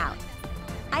everyone out.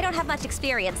 I don't have much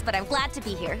experience, but I'm glad to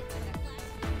be here.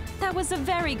 That was a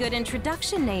very good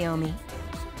introduction, Naomi.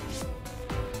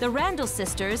 The Randall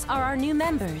sisters are our new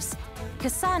members.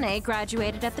 Kasane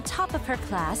graduated at the top of her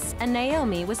class, and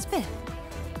Naomi was 5th.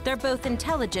 They're both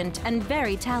intelligent and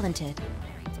very talented.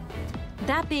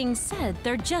 That being said,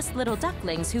 they're just little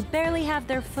ducklings who barely have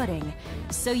their footing,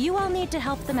 so you all need to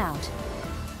help them out.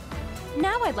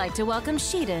 Now I'd like to welcome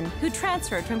Shiden, who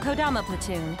transferred from Kodama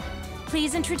Platoon.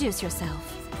 Please introduce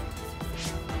yourself.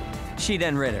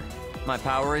 Shiden Ritter. My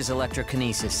power is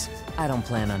electrokinesis. I don't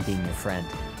plan on being your friend.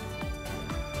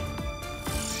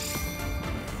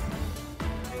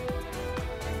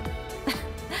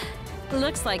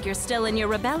 Looks like you're still in your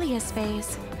rebellious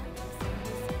phase.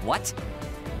 What?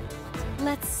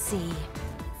 Let's see.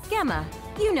 Gamma,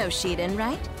 you know Shiden,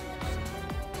 right?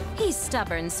 He's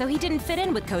stubborn, so he didn't fit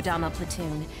in with Kodama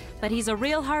Platoon, but he's a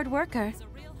real hard worker.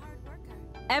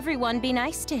 Everyone be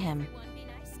nice to him.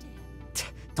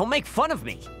 Don't make fun of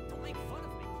me!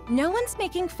 No one's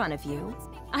making fun of you.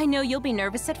 I know you'll be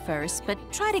nervous at first, but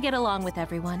try to get along with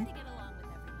everyone.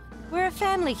 We're a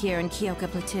family here in Kyoka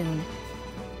Platoon.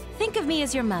 Think of me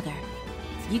as your mother.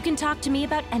 You can talk to me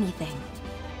about anything.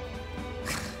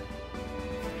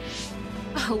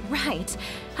 Oh, right.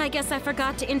 I guess I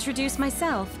forgot to introduce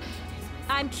myself.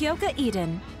 I'm Kyoka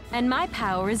Eden, and my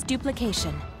power is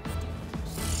duplication.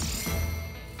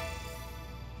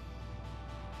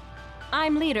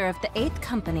 I'm leader of the 8th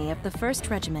Company of the 1st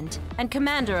Regiment, and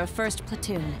commander of 1st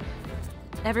Platoon.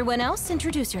 Everyone else,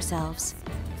 introduce yourselves.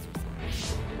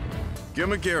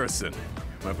 Gamma Garrison.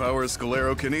 My power is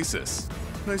sclerokinesis.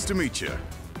 Nice to meet you.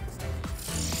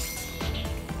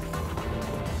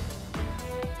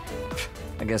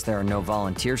 I guess there are no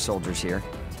volunteer soldiers here.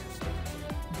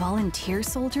 Volunteer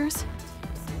soldiers?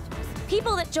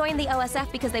 People that joined the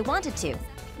OSF because they wanted to,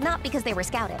 not because they were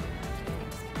scouted.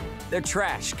 They're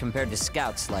trash compared to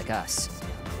scouts like us.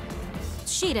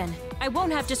 Shiden, I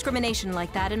won't have discrimination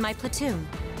like that in my platoon.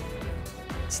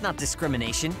 It's not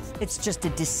discrimination, it's just a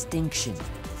distinction.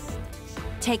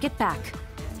 Take it back.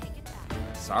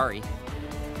 Sorry.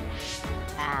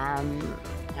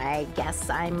 I guess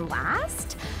I'm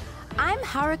last? I'm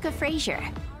Haruka Frazier.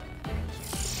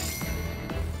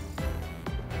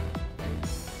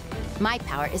 My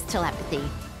power is telepathy.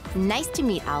 Nice to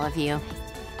meet all of you.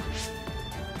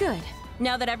 Good.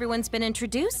 Now that everyone's been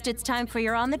introduced, it's time for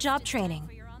your on-the-job training.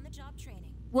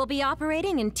 We'll be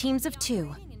operating in teams of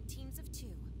 2.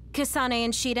 Kasane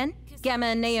and Shiden, Gamma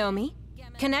and Naomi.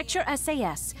 Connect your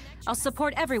SAS. I'll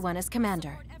support everyone as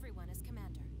commander.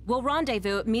 We'll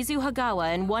rendezvous at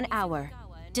Mizuhagawa in 1 hour.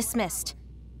 Dismissed.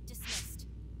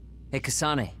 Hey,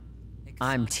 Kasane.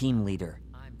 I'm team leader.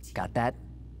 Got that?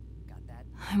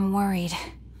 I'm worried.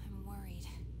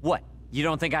 What? You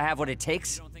don't think I have what it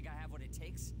takes?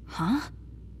 Huh?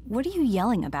 What are you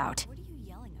yelling about?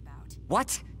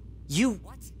 What? You...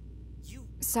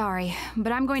 Sorry,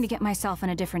 but I'm going to get myself in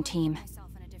a different team.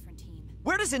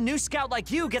 Where does a new scout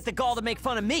like you get the gall to make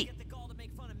fun of me?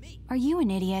 Are you an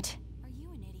idiot?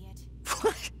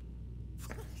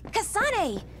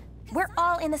 Kasane! We're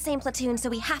all in the same platoon, so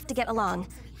we have to get along.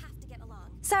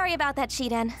 Sorry about that,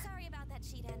 Shiden.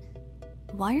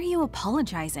 Why are you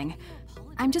apologizing?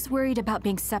 I'm just worried about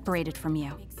being separated from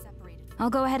you. I'll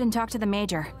go ahead and talk to the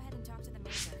Major.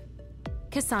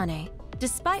 Kasane,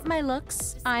 despite my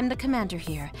looks, I'm the commander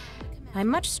here. I'm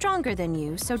much stronger than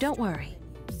you, so don't worry.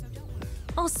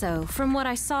 Also, from what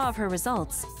I saw of her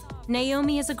results,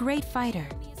 Naomi is a great fighter.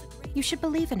 You should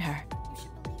believe in her.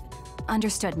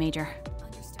 Understood, Major.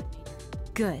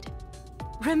 Good.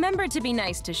 Remember to be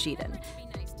nice to Shiden.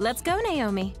 Let's go,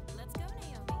 Naomi.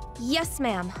 Yes,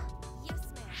 ma'am.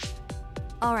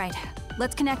 All right,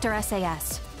 let's connect our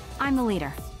SAS. I'm the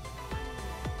leader.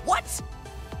 What?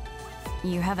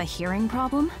 You have a hearing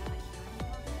problem?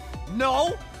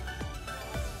 No!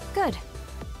 Good.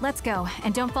 Let's go,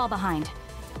 and don't fall behind.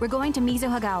 We're going to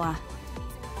Mizuhagawa.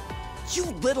 You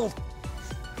little...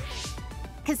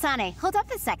 Kasane, hold up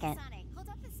a second.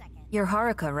 You're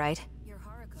Haruka, right?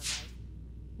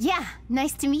 Yeah,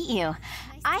 nice to meet you.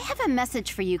 I have a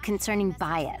message for you concerning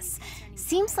bias.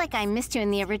 Seems like I missed you in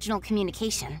the original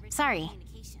communication. Sorry.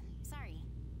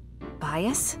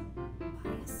 Bias?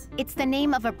 It's the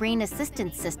name of a brain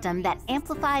assistance system that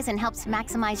amplifies and helps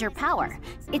maximize your power.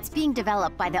 It's being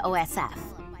developed by the OSF.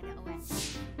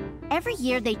 Every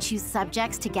year they choose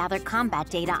subjects to gather combat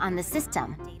data on the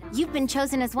system. You've been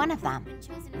chosen as one of them.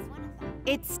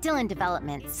 It's still in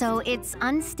development, so it's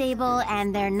unstable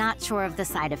and they're not sure of the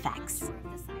side effects.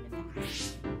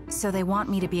 So they want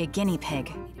me to be a guinea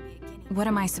pig. What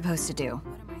am I supposed to do?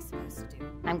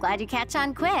 I'm glad you catch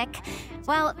on quick.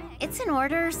 Well, it's in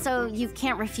order, so you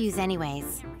can't refuse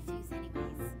anyways.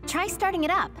 Try starting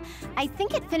it up. I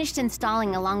think it finished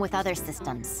installing along with other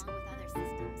systems.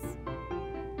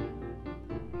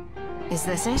 Is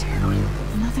this it?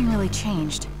 Nothing really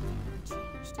changed.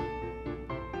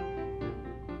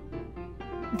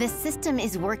 The system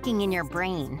is working in your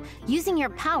brain, using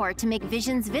your power to make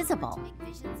visions visible.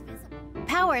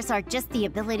 Powers are just the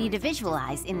ability to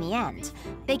visualize in the end.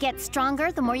 They get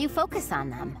stronger the more you focus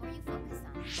on them.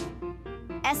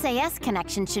 SAS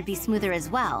connection should be smoother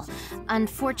as well.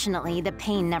 Unfortunately, the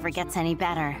pain never gets any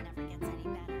better.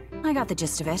 I got the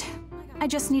gist of it. I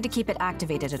just need to keep it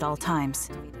activated at all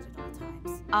times.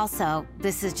 Also,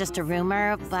 this is just a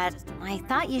rumor, but I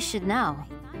thought you should know.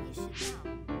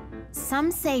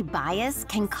 Some say bias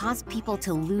can cause people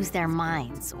to lose their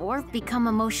minds or become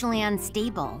emotionally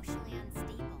unstable.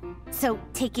 So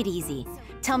take it easy.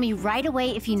 Tell me right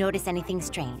away if you notice anything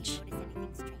strange.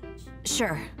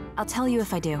 Sure, I'll tell you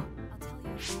if I do.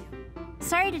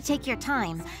 Sorry to take your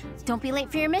time. Don't be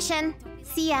late for your mission.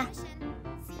 See ya.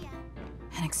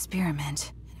 An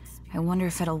experiment. I wonder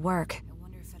if it'll work.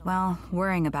 Well,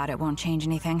 worrying about it won't change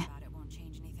anything.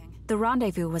 The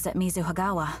rendezvous was at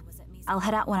Mizuhagawa. I'll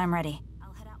head out when I'm ready.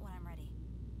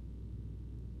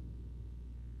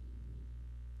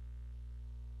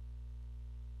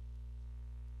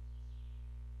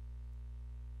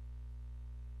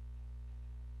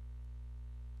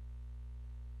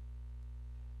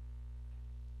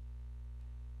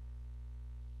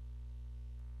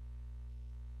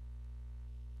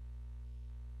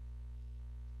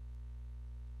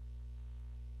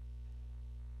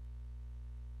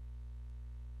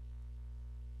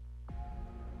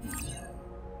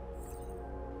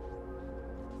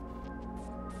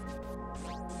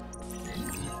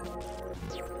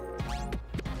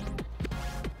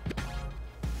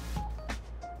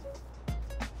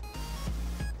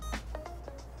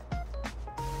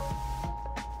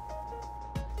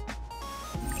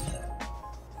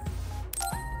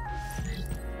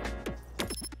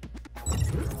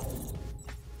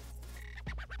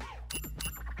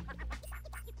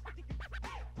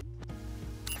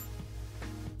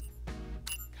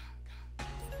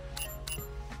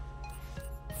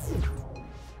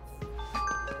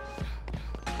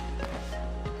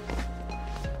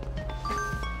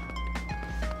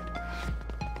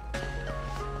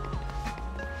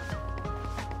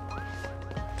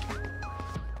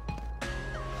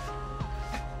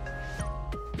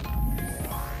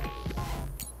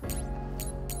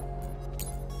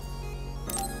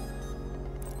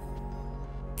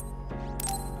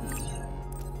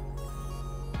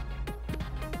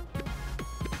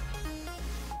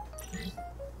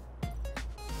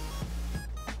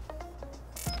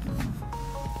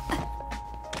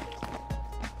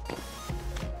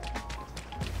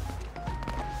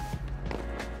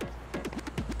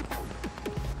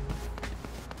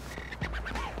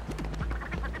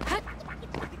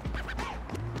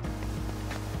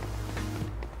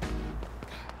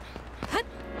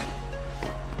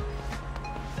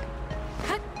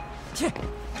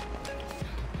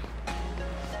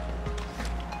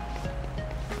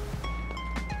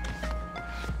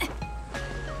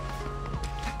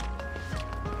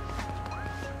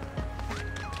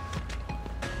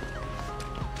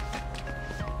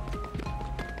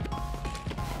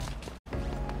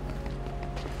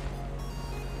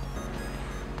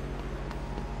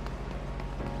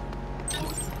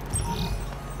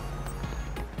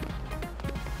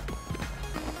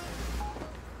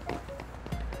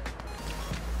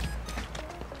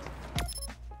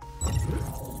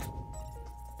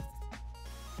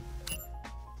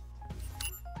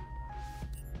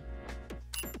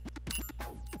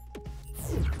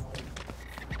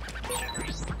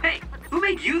 Who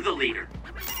made you the leader?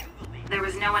 There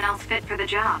was no one else fit for the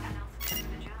job.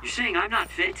 You're saying I'm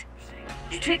not fit?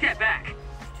 You take that back.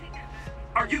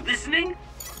 Are you listening?